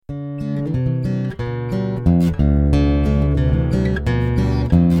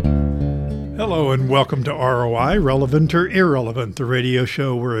Hello and welcome to ROI, Relevant or Irrelevant, the radio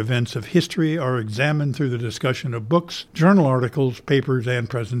show where events of history are examined through the discussion of books, journal articles, papers, and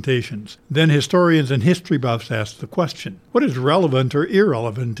presentations. Then historians and history buffs ask the question, what is relevant or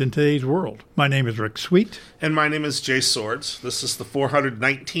irrelevant in today's world? My name is Rick Sweet. And my name is Jay Swords. This is the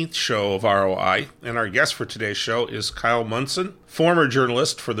 419th show of ROI, and our guest for today's show is Kyle Munson, former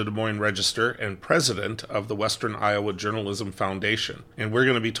journalist for the Des Moines Register and president of the Western Iowa Journalism Foundation. And we're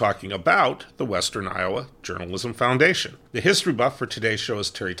going to be talking about the Western Iowa Journalism Foundation. The history buff for today's show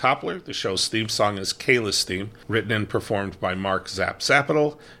is Terry Toppler. The show's theme song is Kayla's Theme, written and performed by Mark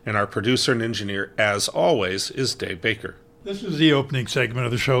Zapital, and our producer and engineer, as always, is Dave Baker. This is the opening segment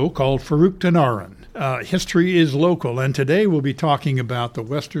of the show called Farouk Tanaran. History is local, and today we'll be talking about the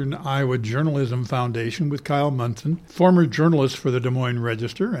Western Iowa Journalism Foundation with Kyle Munson, former journalist for the Des Moines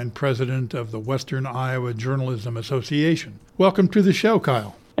Register and president of the Western Iowa Journalism Association. Welcome to the show,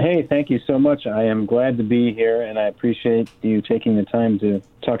 Kyle. Hey, thank you so much. I am glad to be here, and I appreciate you taking the time to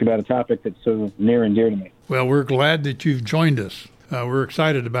talk about a topic that's so near and dear to me. Well, we're glad that you've joined us. We're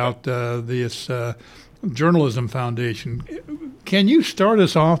excited about this Journalism Foundation. Can you start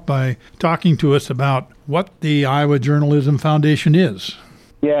us off by talking to us about what the Iowa Journalism Foundation is?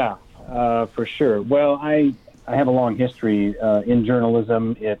 Yeah, for sure. Well, I have a long history in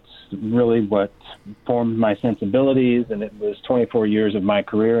journalism. It's really what formed my sensibilities, and it was 24 years of my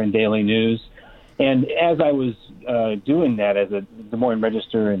career in daily news. And as I was doing that as a Des Moines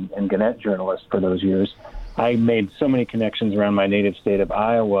Register and Gannett journalist for those years, I made so many connections around my native state of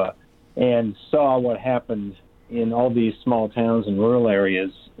Iowa and saw what happened in all these small towns and rural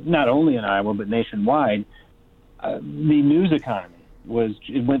areas, not only in Iowa, but nationwide. The news economy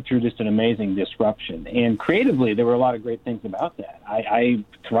went through just an amazing disruption. And creatively, there were a lot of great things about that. I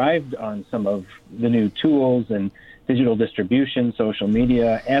thrived on some of the new tools and digital distribution, social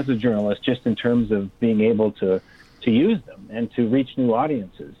media, as a journalist, just in terms of being able to use them and to reach new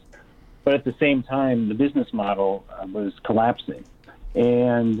audiences. But at the same time, the business model was collapsing.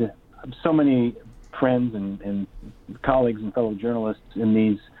 And so many friends and colleagues and fellow journalists in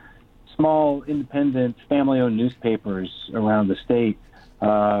these small, independent, family-owned newspapers around the state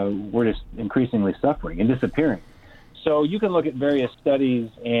were just increasingly suffering and disappearing. So you can look at various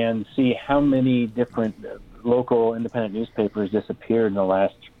studies and see how many different local independent newspapers disappeared in the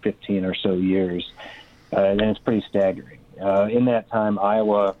last 15 or so years, and it's pretty staggering. In that time,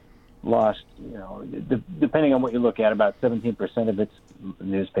 Iowa lost, depending on what you look at, about 17% of its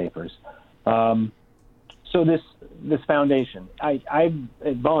newspapers. So this foundation, I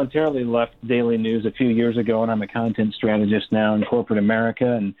voluntarily left Daily News a few years ago, and I'm a content strategist now in corporate America,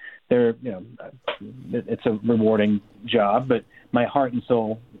 and it's a rewarding job, but my heart and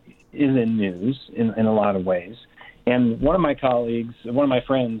soul is in news in a lot of ways. And one of my colleagues, one of my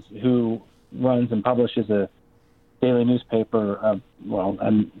friends who runs and publishes a daily newspaper,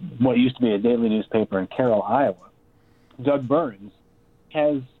 what used to be a daily newspaper in Carroll, Iowa, Doug Burns,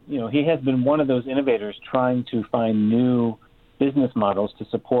 he has been one of those innovators trying to find new business models to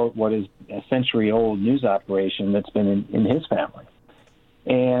support what is a century-old news operation that's been in his family.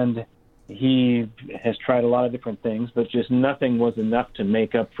 And he has tried a lot of different things, but just nothing was enough to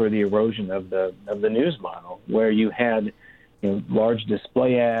make up for the erosion of the news model, where you had large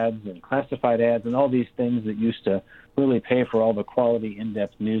display ads and classified ads and all these things that used to really pay for all the quality,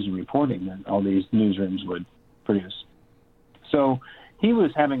 in-depth news and reporting that all these newsrooms would produce. So he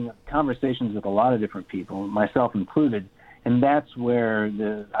was having conversations with a lot of different people, myself included, and that's where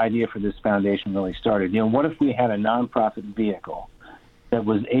the idea for this foundation really started. What if we had a nonprofit vehicle that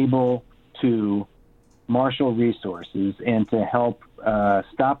was able to marshal resources and to help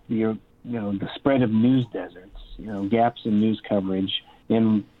stop the spread of news deserts, gaps in news coverage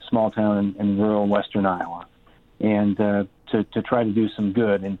in small town and rural western Iowa, and to try to do some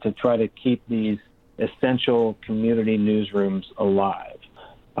good and to try to keep these essential community newsrooms alive,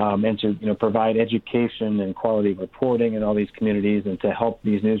 and to provide education and quality reporting in all these communities, and to help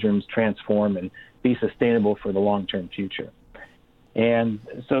these newsrooms transform and be sustainable for the long-term future. And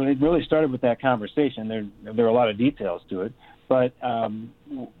so it really started with that conversation. There are a lot of details to it, but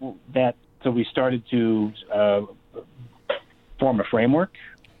so we started to form a framework,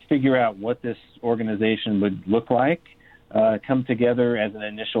 figure out what this organization would look like, come together as an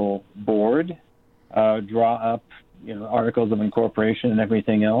initial board, draw up articles of incorporation and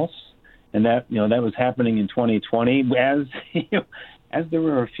everything else, and that was happening in 2020 as there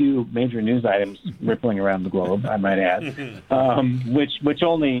were a few major news items rippling around the globe, I might add, which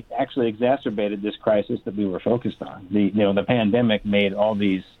only actually exacerbated this crisis that we were focused on. The pandemic made all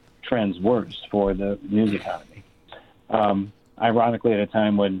these trends worse for the news economy. Ironically, at a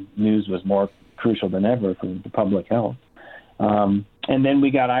time when news was more crucial than ever for the public health. And then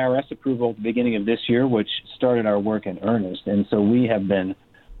we got IRS approval at the beginning of this year, which started our work in earnest. And so we have been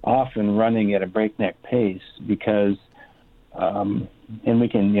off and running at a breakneck pace because, and we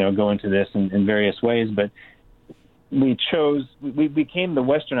can go into this in various ways, but we became the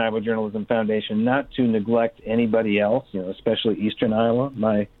Western Iowa Journalism Foundation not to neglect anybody else, especially Eastern Iowa.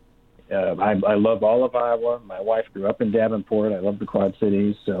 I love all of Iowa. My wife grew up in Davenport. I love the Quad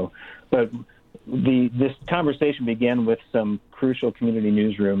Cities. But this conversation began with some crucial community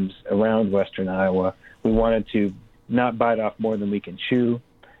newsrooms around Western Iowa. We wanted to not bite off more than we can chew.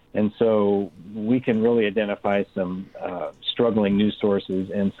 And so we can really identify some struggling news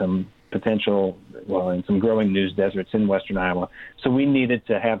sources and some and some growing news deserts in Western Iowa. So we needed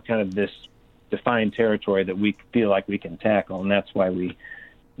to have kind of this defined territory that we feel like we can tackle, and that's why we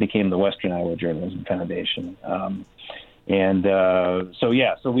became the Western Iowa Journalism Foundation.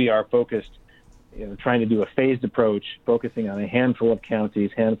 So we are focused, trying to do a phased approach, focusing on a handful of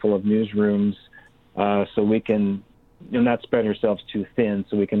counties, handful of newsrooms, so we can not spread ourselves too thin,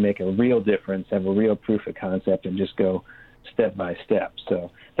 so we can make a real difference, have a real proof of concept, and just go step by step.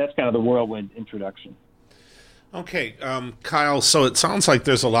 So that's kind of the whirlwind introduction. Okay, Kyle, so it sounds like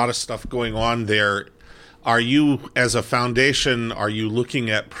there's a lot of stuff going on there. Are you, as a foundation, are you looking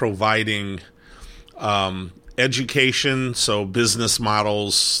at providing education, so business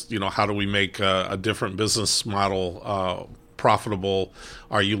models, how do we make a different business model profitable?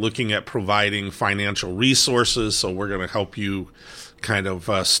 Are you looking at providing financial resources, so we're going to help you kind of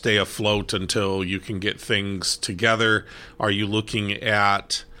stay afloat until you can get things together? Are you looking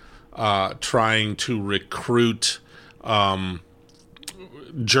at trying to recruit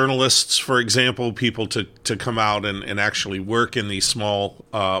journalists, for example, people to come out and actually work in these small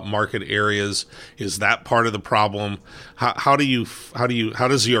market areas? Is that part of the problem? How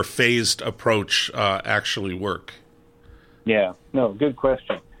does your phased approach actually work? Yeah, no, good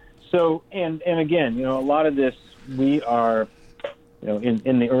question. So, and again, a lot of this, we are,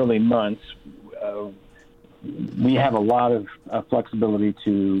 in the early months, we have a lot of flexibility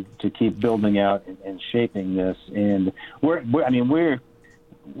to keep building out and shaping this, and we're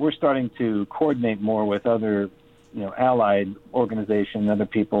starting to coordinate more with other, allied organizations, other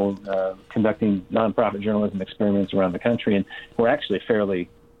people conducting nonprofit journalism experiments around the country, and we're actually fairly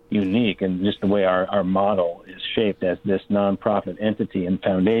unique in just the way our model is shaped as this nonprofit entity and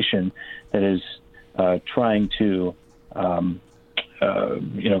foundation that is trying to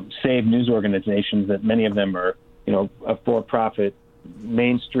save news organizations that many of them are, a for-profit,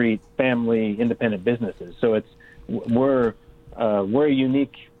 Main Street, family, independent businesses. So we're a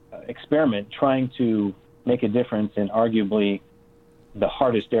unique experiment trying to make a difference in arguably the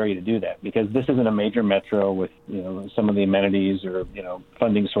hardest area to do that, because this isn't a major metro with, some of the amenities or,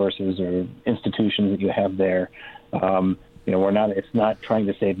 funding sources or institutions that you have there. It's not trying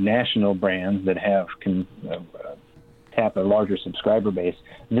to save national brands that can tap a larger subscriber base.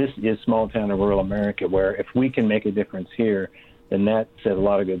 This is small town or rural America, where if we can make a difference here, then that says a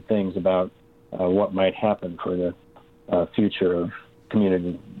lot of good things about what might happen for the future of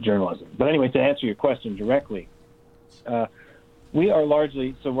community journalism. But anyway, to answer your question directly, we are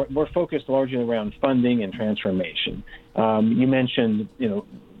largely, so we're focused largely around funding and transformation. You mentioned,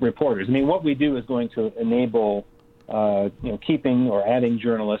 reporters. What we do is going to enable, keeping or adding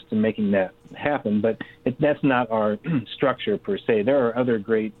journalists and making that happen, but that's not our structure per se. There are other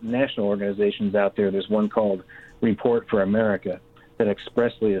great national organizations out there. There's one called Report for America that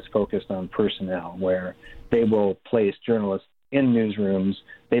expressly is focused on personnel, where they will place journalists in newsrooms.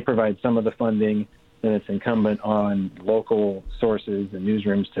 They provide some of the funding, then it's incumbent on local sources and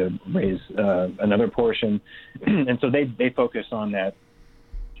newsrooms to raise another portion. And so they focus on that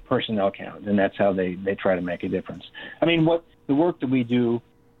personnel count, and that's how they try to make a difference. What the work that we do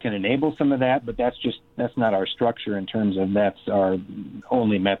can enable some of that, but that's not our structure in terms of that's our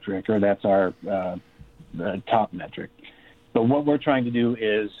only metric or that's our top metric. But what we're trying to do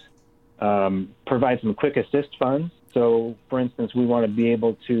is provide some quick assist funds. So, for instance, we want to be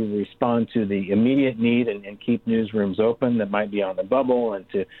able to respond to the immediate need and keep newsrooms open that might be on the bubble, and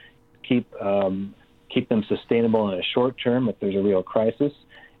to keep them sustainable in a short term if there's a real crisis,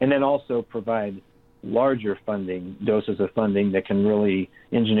 and then also provide larger doses of funding that can really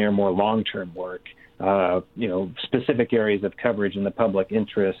engineer more long-term work, specific areas of coverage in the public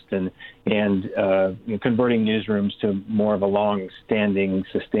interest, and converting newsrooms to more of a long-standing,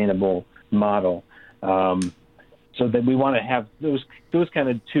 sustainable model. So that we want to have those kind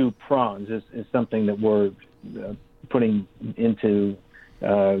of two prongs is something that we're putting into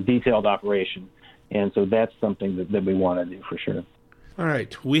detailed operation. And so that's something that we want to do for sure. All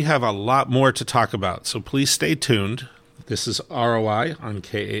right, we have a lot more to talk about, so please stay tuned. This is ROI on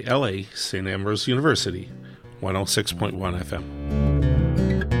KALA, St. Ambrose University, 106.1 FM.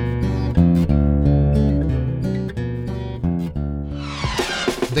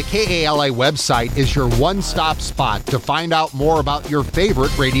 The KALA website is your one-stop spot to find out more about your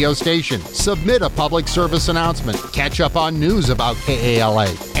favorite radio station. Submit a public service announcement, catch up on news about KALA,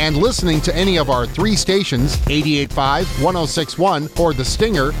 and listening to any of our 3 stations, 88.5, 106.1, or The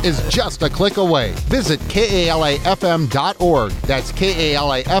Stinger, is just a click away. Visit KALAFM.org. That's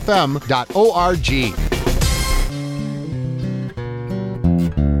KALAFM.org.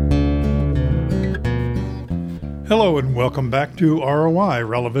 Hello and welcome back to ROI,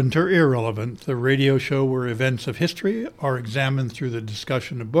 Relevant or Irrelevant, the radio show where events of history are examined through the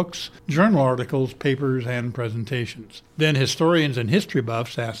discussion of books, journal articles, papers, and presentations. Then historians and history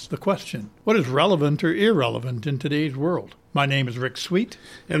buffs ask the question, what is relevant or irrelevant in today's world? My name is Rick Sweet.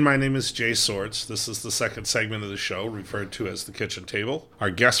 And my name is Jay Swords. This is the second segment of the show, referred to as the Kitchen Table. Our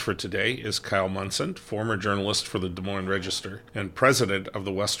guest for today is Kyle Munson, former journalist for the Des Moines Register and president of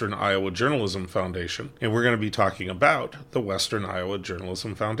the Western Iowa Journalism Foundation. And we're going to be talking about the Western Iowa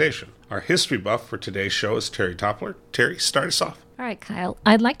Journalism Foundation. Our history buff for today's show is Terry Toppler. Terry, start us off. All right, Kyle,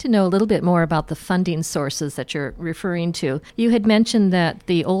 I'd like to know a little bit more about the funding sources that you're referring to. You had mentioned that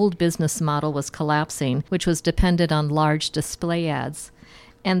the old business model was collapsing, which was dependent on large display ads,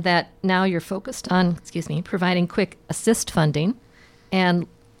 and that now you're focused on, providing quick assist funding and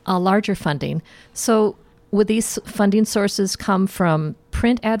larger funding. So would these funding sources come from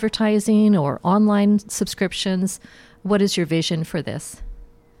print advertising or online subscriptions? What is your vision for this?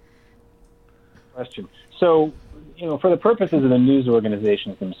 Question. So, for the purposes of the news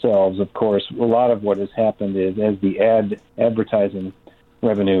organizations themselves, of course, a lot of what has happened is as the advertising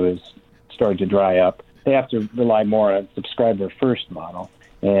revenue is started to dry up, they have to rely more on a subscriber-first model.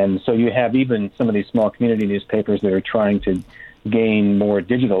 And so you have even some of these small community newspapers that are trying to gain more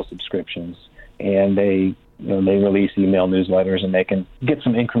digital subscriptions, and they release email newsletters, and they can get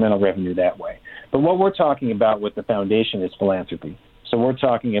some incremental revenue that way. But what we're talking about with the foundation is philanthropy. So we're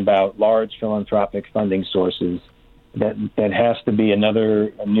talking about large philanthropic funding sources that has to be a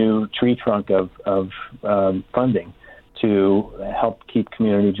new tree trunk of funding to help keep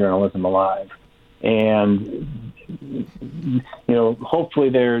community journalism alive. And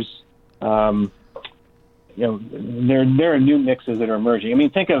hopefully there's there are new mixes that are emerging. I mean,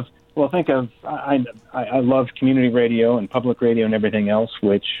 think of I love community radio and public radio and everything else,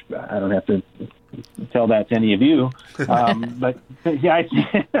 which I don't have to tell that to any of you. But yeah,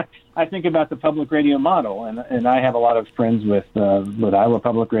 I think about the public radio model, and I have a lot of friends with Iowa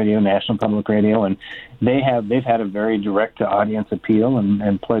Public Radio, National Public Radio, and they've had a very direct to audience appeal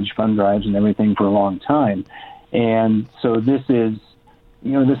and pledge fund drives and everything for a long time. And so this is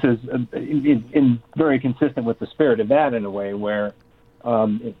very consistent with the spirit of that in a way where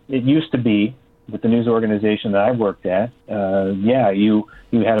it used to be with the news organization that I worked at, you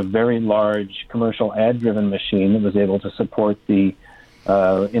had a very large commercial ad-driven machine that was able to support the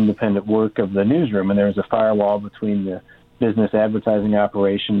independent work of the newsroom, and there was a firewall between the business advertising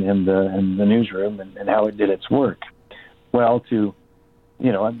operation and the newsroom and how it did its work. Well, to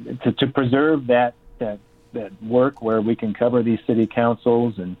preserve that work where we can cover these city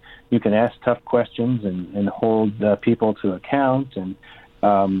councils and you can ask tough questions and hold people to account and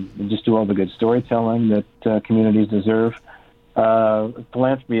just do all the good storytelling that communities deserve.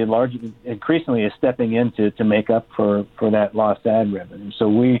 Philanthropy increasingly is stepping in to make up for that lost ad revenue.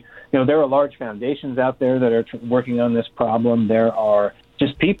 So there are large foundations out there that are working on this problem. There are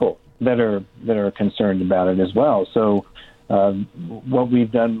just people that are concerned about it as well. So what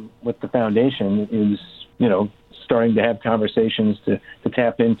we've done with the foundation is, starting to have conversations to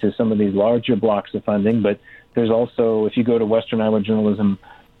tap into some of these larger blocks of funding. But there's also, if you go to Western Iowa Journalism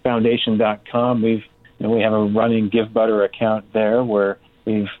Foundation.com, we have a running Give Butter account there where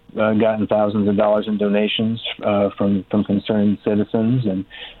we've gotten thousands of dollars in donations from concerned citizens, and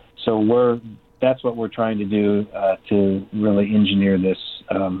so that's what we're trying to do to really engineer this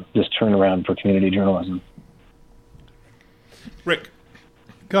turnaround for community journalism. Rick.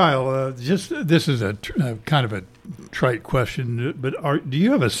 Kyle, this is a kind of a trite question, but do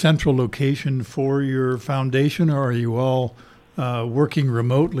you have a central location for your foundation, or are you all working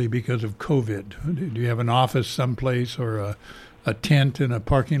remotely because of COVID? Do you have an office someplace or a tent in a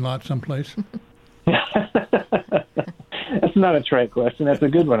parking lot someplace? That's not a trite question. That's a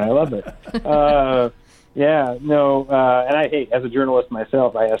good one. I love it. And as a journalist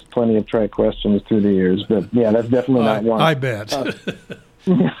myself, I asked plenty of trite questions through the years, but yeah, that's definitely not one. I bet.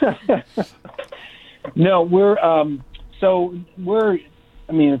 No, we're So with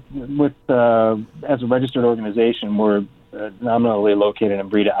as a registered organization, we're nominally located in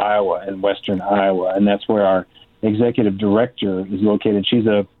Breda, Iowa, in western Iowa, and that's where our executive director is located. She's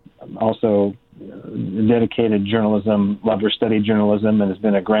also dedicated journalism lover, studied journalism, and has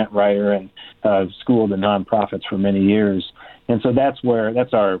been a grant writer and schooled in nonprofits for many years. And so that's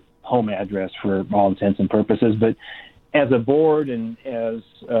our home address for all intents and purposes. But as a board and as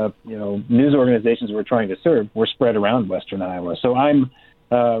news organizations we're trying to serve, we're spread around western Iowa. So I'm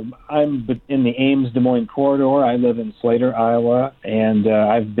in the Ames Des Moines corridor. I live in Slater, Iowa, and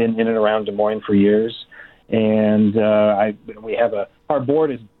I've been in and around Des Moines for years. And we have our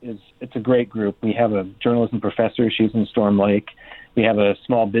board is it's a great group. We have a journalism professor. She's in Storm Lake. We have a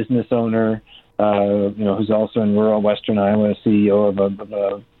small business owner, who's also in rural western Iowa, CEO of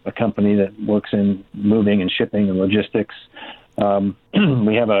a company that works in moving and shipping and logistics.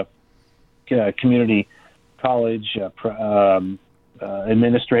 We have a community college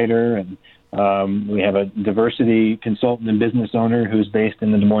administrator, and we have a diversity consultant and business owner who's based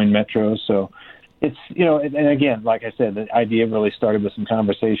in the Des Moines metro. So it's, and again, like I said, the idea really started with some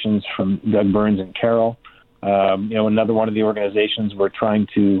conversations from Doug Burns and Carol. Another one of the organizations we're trying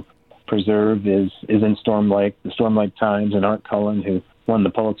to preserve is in Storm Lake, the Storm Lake Times, and Art Cullen, who won the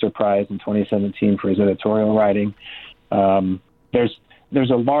Pulitzer Prize in 2017 for his editorial writing. There's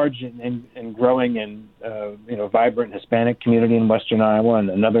a large and growing and vibrant Hispanic community in western Iowa, and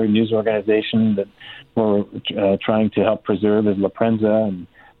another news organization that we're trying to help preserve is La Prensa, and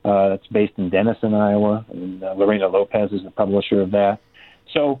that's based in Denison, Iowa, and Lorena Lopez is the publisher of that.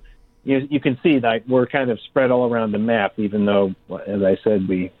 So you can see that we're kind of spread all around the map, even though, as I said,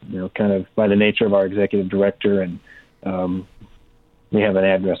 we kind of by the nature of our executive director, and we have an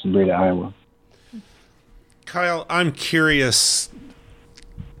address in Breda, Iowa. Kyle, I'm curious.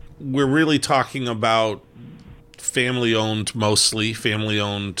 We're really talking about family-owned news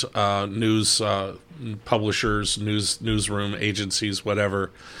publishers, newsroom agencies,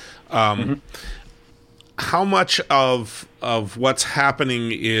 whatever. How much of what's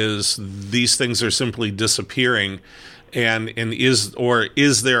happening is these things are simply disappearing, and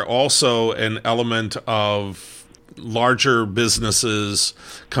is there also an element of larger businesses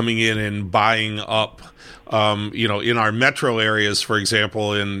coming in and buying up? In our metro areas, for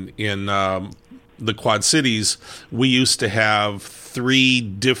example, in the Quad Cities, we used to have 3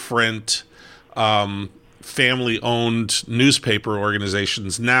 different family-owned newspaper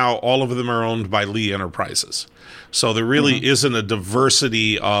organizations. Now all of them are owned by Lee Enterprises. So there really isn't a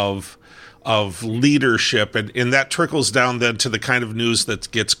diversity of leadership, and that trickles down then to the kind of news that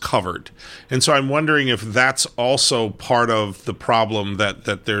gets covered. And so I'm wondering if that's also part of the problem,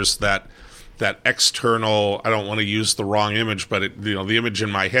 that there's that external, I don't want to use the wrong image, but the image in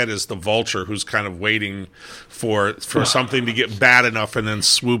my head is the vulture who's kind of waiting for something to get bad enough and then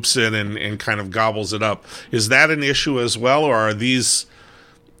swoops in and kind of gobbles it up. Is that an issue as well, or are these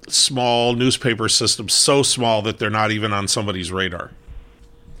small newspaper systems so small that they're not even on somebody's radar?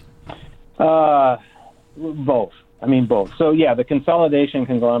 Both. Both. So yeah, the consolidation,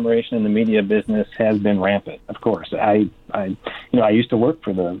 conglomeration in the media business has been rampant. Of course, I used to work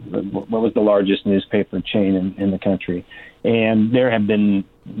for what was the largest newspaper chain in the country, and there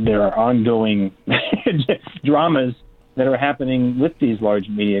are ongoing dramas that are happening with these large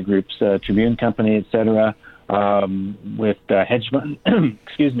media groups, Tribune Company, et cetera, with hedge funds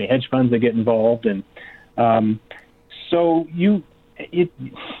that get involved, and so you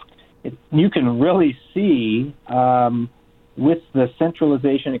can really see with the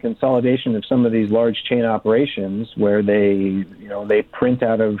centralization and consolidation of some of these large chain operations, where they print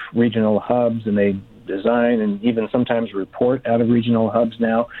out of regional hubs and they design and even sometimes report out of regional hubs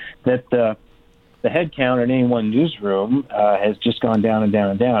now, that the head count in any one newsroom has just gone down and down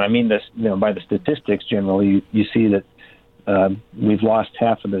and down. By the statistics, generally, you see that we've lost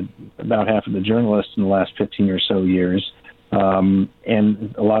about half of the journalists in the last 15 or so years.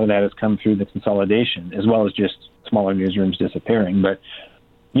 And a lot of that has come through the consolidation, as well as just smaller newsrooms disappearing. But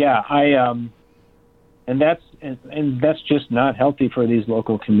yeah, and that's just not healthy for these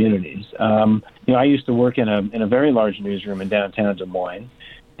local communities. I used to work in a very large newsroom in downtown Des Moines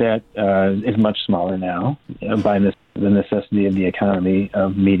that is much smaller now by the necessity of the economy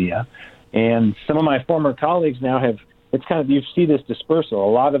of media. And some of my former colleagues now you see this dispersal.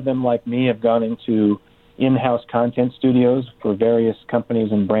 A lot of them, like me, have gone into in-house content studios for various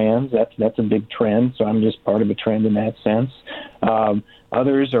companies and brands. That's a big trend, so I'm just part of a trend in that sense.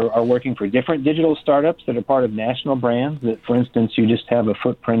 Others are working for different digital startups that are part of national brands. That, for instance, you just have a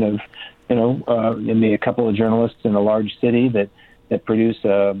footprint of, maybe a couple of journalists in a large city that produce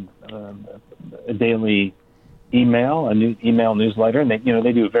a daily email, a new email newsletter, and they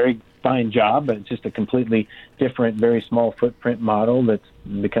do a very fine job, but it's just a completely different, very small footprint model that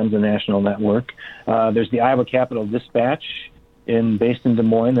becomes a national network. There's the Iowa Capital Dispatch based in Des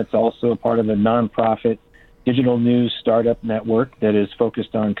Moines that's also part of a nonprofit digital news startup network that is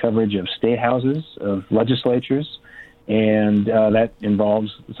focused on coverage of state houses, of legislatures, and that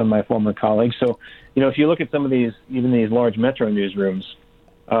involves some of my former colleagues. So, if you look at some of these, even these large metro newsrooms,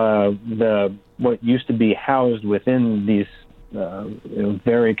 what used to be housed within these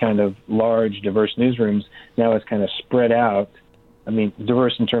very kind of large, diverse newsrooms now is kind of spread out. I mean,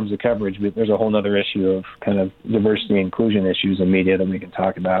 diverse in terms of coverage, but there's a whole other issue of kind of diversity and inclusion issues in media that we can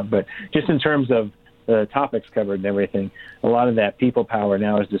talk about. But just in terms of the topics covered and everything, a lot of that people power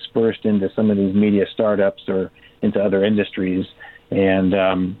now is dispersed into some of these media startups or into other industries. And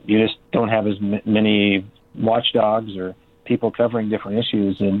you just don't have as many watchdogs or people covering different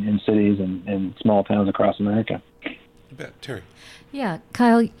issues in cities and small towns across America. You bet. Terry. Yeah,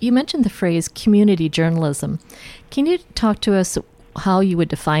 Kyle, you mentioned the phrase community journalism. Can you talk to us how you would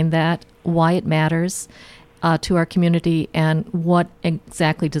define that, why it matters to our community, and what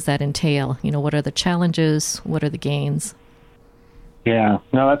exactly does that entail? What are the challenges? What are the gains? Yeah,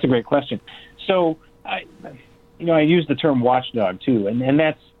 no, that's a great question. So, I use the term watchdog too, and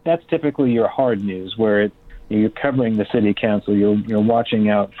that's typically your hard news, where you're covering the city council, you're watching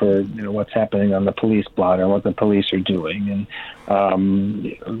out for what's happening on the police blotter, what the police are doing, and a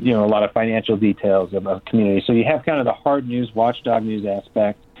lot of financial details about community. So you have kind of the hard news, watchdog news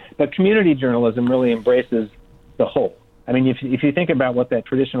aspect, but community journalism really embraces the whole. I mean, if you think about what that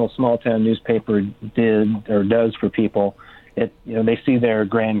traditional small town newspaper did or does for people, they see their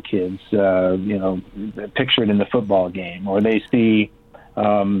grandkids, pictured in the football game, or they see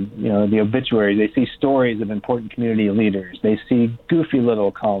the obituaries. They see stories of important community leaders. They see goofy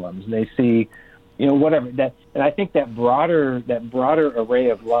little columns. They see, whatever that. And I think that broader array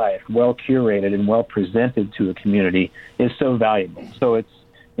of life, well curated and well presented to a community, is so valuable. So it's,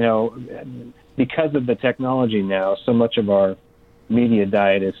 because of the technology now, so much of our media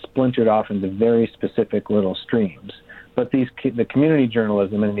diet is splintered off into very specific little streams. But the community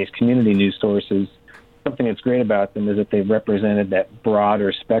journalism and these community news sources, something that's great about them is that they've represented that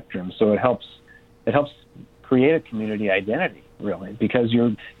broader spectrum. So it helps create a community identity, really, because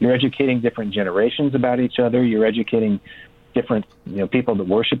you're educating different generations about each other. You're educating different people that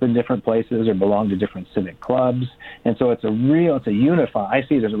worship in different places or belong to different civic clubs, and so I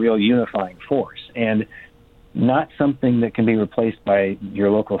see it as a real unifying force, and not something that can be replaced by your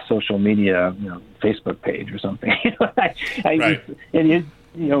local social media, Facebook page or something. Right. It is,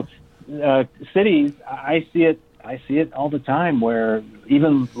 cities. I see it all the time, where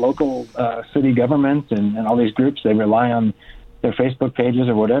even local city governments and all these groups, they rely on their Facebook pages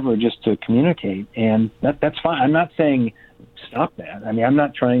or whatever just to communicate, and that's fine. I'm not saying stop that. I mean, I'm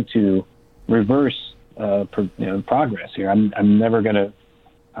not trying to reverse progress here. I'm never going to.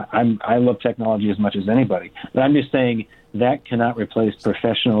 I love technology as much as anybody, but I'm just saying that cannot replace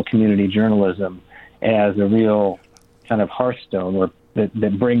professional community journalism as a real kind of hearthstone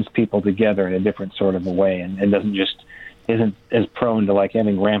that brings people together in a different sort of a way, and isn't as prone to like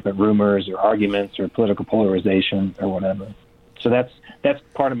having rampant rumors or arguments or political polarization or whatever. So that's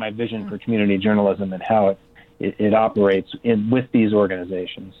part of my vision for community journalism and how it operates with these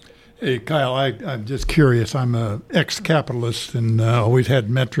organizations. Hey, Kyle, I'm just curious. I'm an ex-capitalist and always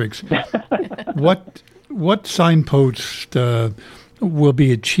had metrics. What signpost will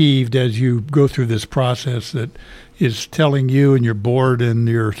be achieved as you go through this process that is telling you and your board and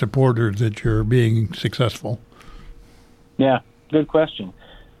your supporters that you're being successful? Yeah, good question.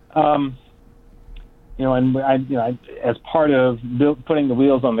 As part of putting the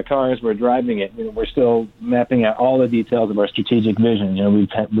wheels on the car as we're driving it, we're still mapping out all the details of our strategic vision. We've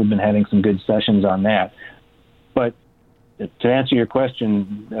been having some good sessions on that. But to answer your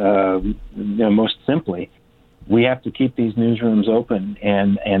question, most simply, we have to keep these newsrooms open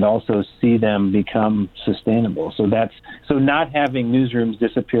and also see them become sustainable. So not having newsrooms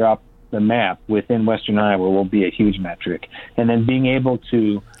disappear off the map within Western Iowa will be a huge metric, and then being able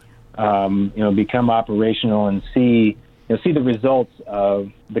to become operational and see the results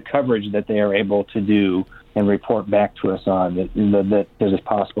of the coverage that they are able to do and report back to us on that is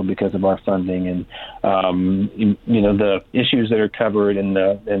possible because of our funding and the issues that are covered and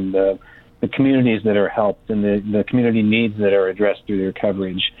the communities that are helped and the community needs that are addressed through their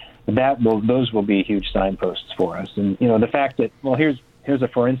coverage. Those will be huge signposts for us. And the fact that here's a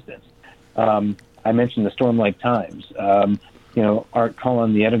for instance. I mentioned the Storm Lake Times. Art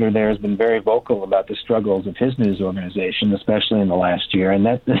Cullen, the editor there, has been very vocal about the struggles of his news organization, especially in the last year. And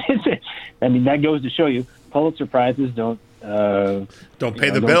that goes to show you Pulitzer Prizes don't pay the don't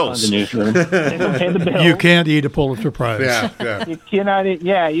bills. fund the newsroom. They don't pay the bills. You can't eat a Pulitzer Prize. Yeah. You cannot.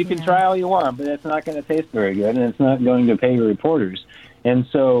 You can try all you want, but it's not going to taste very good, and it's not going to pay your reporters. And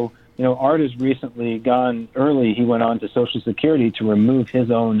so, Art has recently gone early. He went on to Social Security to remove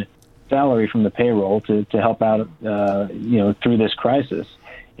his own salary from the payroll to help out, through this crisis.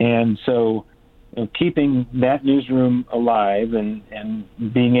 And so, keeping that newsroom alive and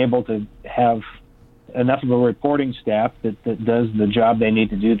being able to have enough of a reporting staff that does the job they need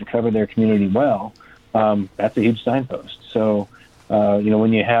to do to cover their community well, that's a huge signpost. So,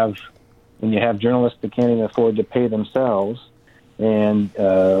 when you have journalists that can't even afford to pay themselves, and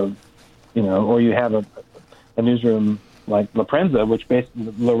or you have a newsroom like La Prensa, which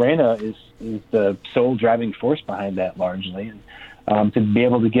basically Lorena is the sole driving force behind that largely, and to be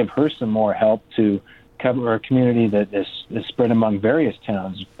able to give her some more help to cover a community that is spread among various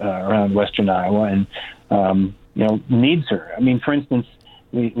towns around Western Iowa, and needs her. I mean, for instance,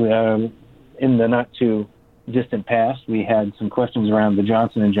 we in the not too distant past, we had some questions around the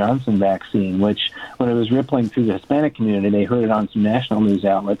Johnson & Johnson vaccine, which when it was rippling through the Hispanic community, they heard it on some national news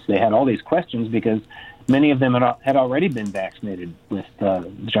outlets. They had all these questions because many of them had already been vaccinated with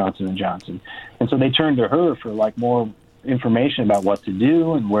Johnson & Johnson. And so they turned to her for more information about what to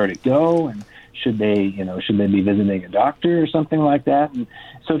do and where to go, and should they be visiting a doctor or something like that. And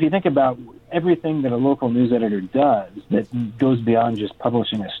so if you think about everything that a local news editor does that goes beyond just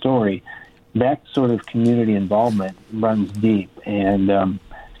publishing a story, that sort of community involvement runs deep. And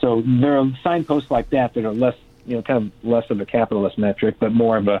so there are signposts like that are less, kind of less of a capitalist metric, but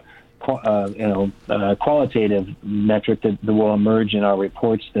more of a qualitative metric that will emerge in our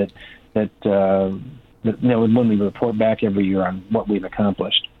reports that when we report back every year on what we've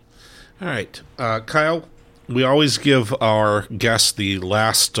accomplished. All right. Kyle, we always give our guests the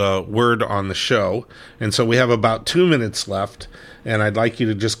last word on the show, and so we have about 2 minutes left, and I'd like you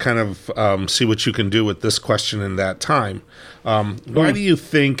to just kind of see what you can do with this question in that time. Why do you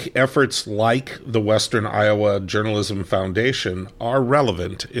think efforts like the Western Iowa Journalism Foundation are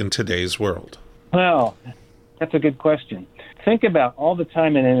relevant in today's world? Well, that's a good question. Think about all the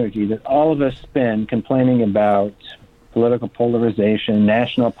time and energy that all of us spend complaining about political polarization,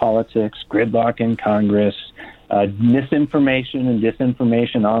 national politics, gridlock in Congress, misinformation and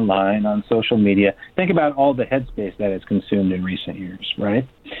disinformation online, on social media. Think about all the headspace that it's consumed in recent years, right?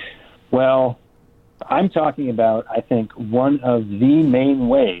 Well, I'm talking about, I think, one of the main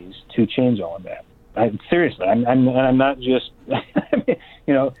ways to change all of that. Seriously, I'm not just,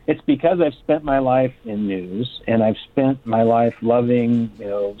 it's because I've spent my life in news, and I've spent my life loving,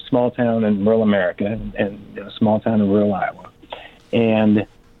 small town and rural America and small town and rural Iowa. And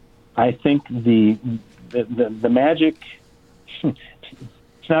I think the magic,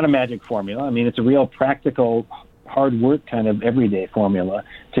 it's not a magic formula. I mean, it's a real practical, hard work kind of everyday formula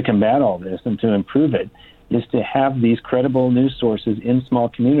to combat all this and to improve it, is to have these credible news sources in small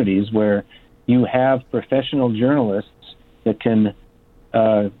communities where you have professional journalists that can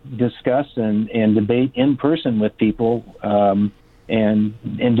discuss and debate in person with people and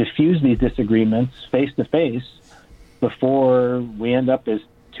diffuse these disagreements face to face before we end up as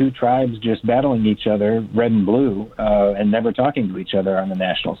two tribes just battling each other, red and blue, and never talking to each other on the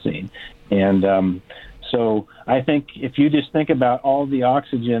national scene. And so I think if you just think about all the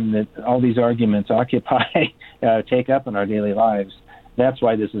oxygen that all these arguments occupy, take up in our daily lives, that's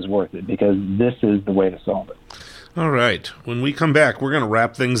why this is worth it, because this is the way to solve it. All right. When we come back, we're going to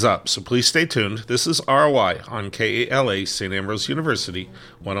wrap things up, so please stay tuned. This is ROI on KALA, St. Ambrose University,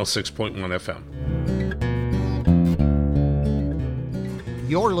 106.1 FM.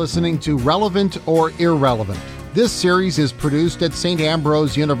 You're listening to Relevant or Irrelevant. This series is produced at St.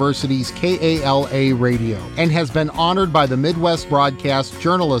 Ambrose University's KALA Radio and has been honored by the Midwest Broadcast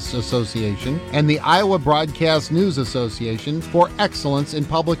Journalists Association and the Iowa Broadcast News Association for excellence in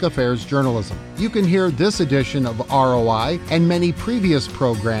public affairs journalism. You can hear this edition of ROI and many previous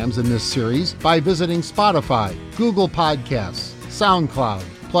programs in this series by visiting Spotify, Google Podcasts, SoundCloud,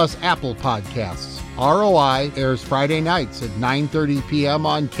 plus Apple Podcasts. ROI airs Friday nights at 9:30 p.m.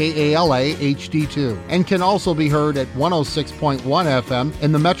 on KALA HD2 and can also be heard at 106.1 FM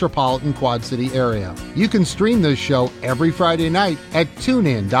in the metropolitan Quad City area. You can stream this show every Friday night at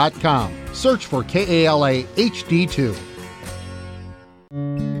tunein.com. Search for KALA HD2.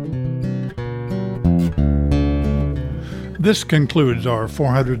 This concludes our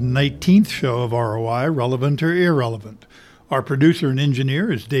 419th show of ROI, Relevant or Irrelevant. Our producer and engineer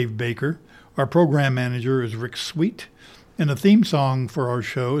is Dave Baker. Our program manager is Rick Sweet, and the theme song for our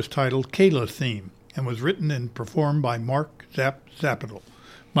show is titled Kayla Theme and was written and performed by Mark Zapital.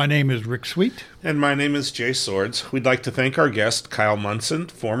 My name is Rick Sweet. And my name is Jay Swords. We'd like to thank our guest, Kyle Munson,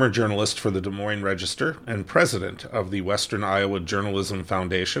 former journalist for the Des Moines Register and president of the Western Iowa Journalism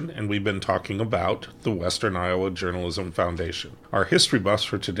Foundation, and we've been talking about the Western Iowa Journalism Foundation. Our history buff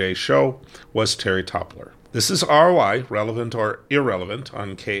for today's show was Terry Toppler. This is ROI, relevant or irrelevant,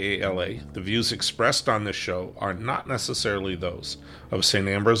 on KALA. The views expressed on this show are not necessarily those of St.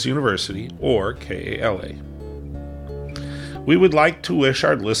 Ambrose University or KALA. We would like to wish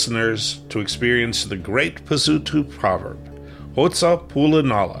our listeners to experience the great Pasutu proverb, Hotza Pula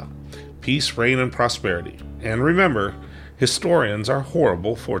Nala, peace, reign, and prosperity. And remember, historians are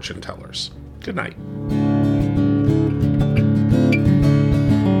horrible fortune tellers. Good night.